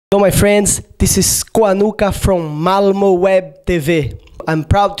Hello my friends, this is Koanuka from Malmö Web TV. I'm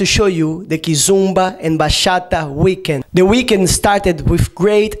proud to show you the Kizomba and Bachata weekend. The weekend started with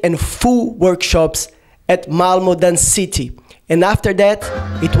great and full workshops at Malmö Dance City. And after that,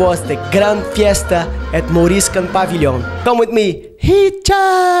 it was the Gran Fiesta at MORISKAN Paviljongen. Come with me,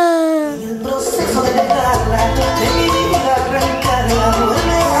 Hicha!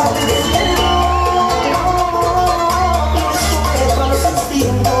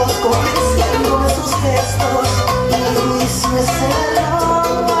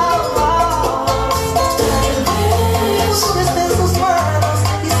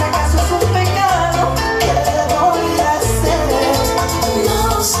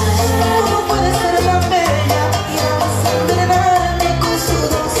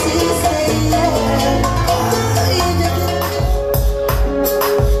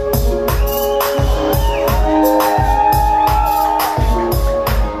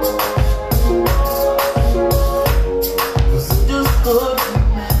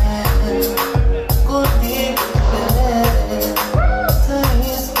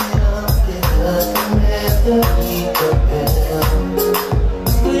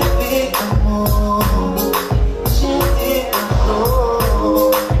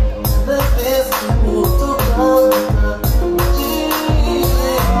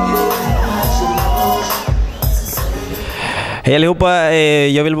 Hej allihopa,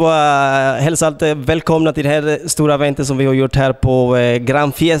 jag vill bara hälsa allt välkomna till det här stora eventet som vi har gjort här på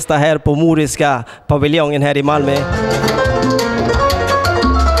Gran Fiesta här på MORISKAN Paviljongen här i Malmö.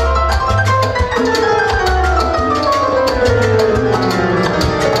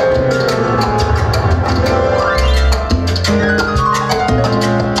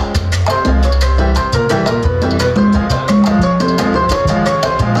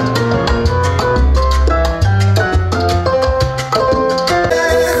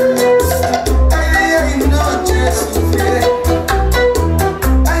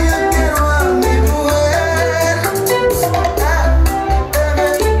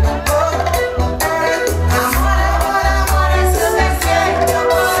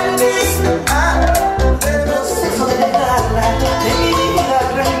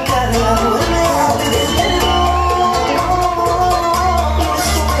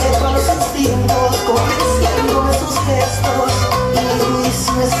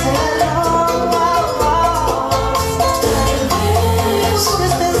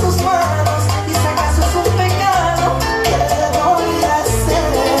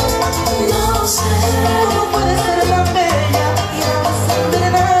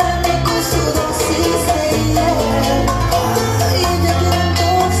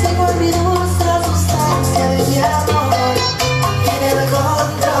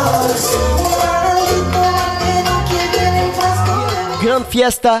 Gran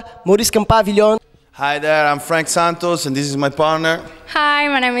Fiesta, MORISKAN Paviljongen. Hi there, I'm Frank Santos and this is my partner. Hi,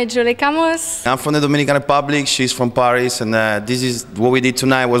 my name is Julie Camus. I'm from the Dominican Republic, she's from Paris, and this is what we did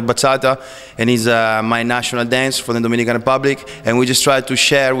tonight was Bachata, and it's my national dance from the Dominican Republic, and we just try to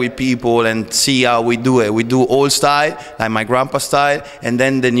share with people and see how we do it. We do old style, like my grandpa style, and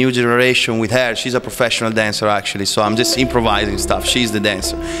then the new generation with her. She's a professional dancer actually, so I'm just improvising stuff, she's the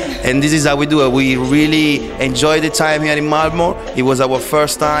dancer. And this is how we do it. We really enjoyed the time here in Malmö. It was our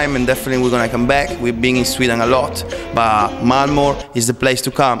first time and definitely we're gonna come back. We've been in Sweden a lot, but Malmö is the place to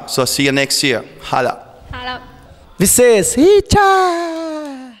come. So see you next year. Hala. Hello. This is Hicha!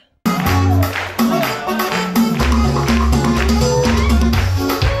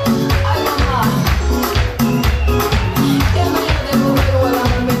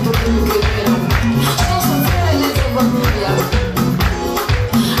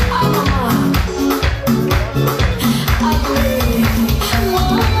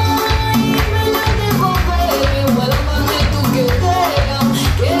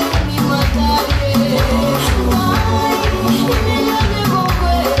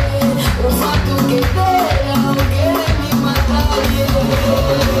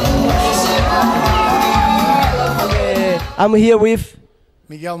 I'm here with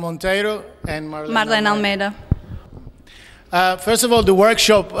Miguel Monteiro and Marlene Almeida. First of all, the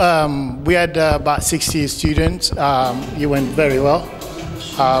workshop, we had about 60 students. It went very well.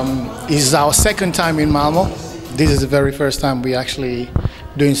 It's our second time in Malmö. This is the very first time we actually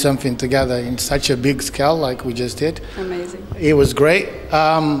doing something together in such a big scale like we just did. Amazing. It was great.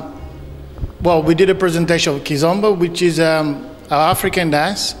 Well, we did a presentation of Kizomba, which is an African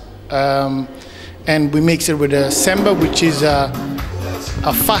dance. And we mix it with a Samba, which is a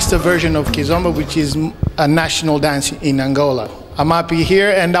faster version of Kizomba, which is a national dance in Angola. I'm happy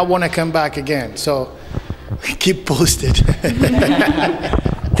here and I want to come back again, so keep posted.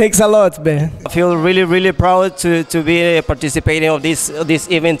 Thanks a lot, man. I feel really, really proud to be participating of this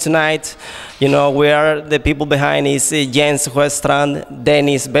event tonight. You know, we are the people behind is Jens Huestrand,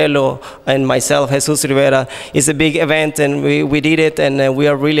 Dennis Bello, and myself, Jesus Rivera. It's a big event, and we did it, and we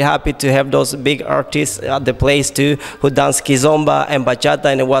are really happy to have those big artists at the place too, who dance Kizomba and Bachata,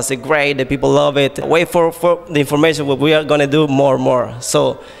 and it was great. The people love it. Wait for the information. We are gonna do more.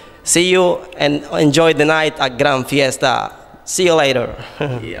 So, see you and enjoy the night at Gran Fiesta. See you later.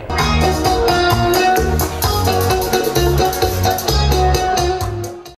 Yeah.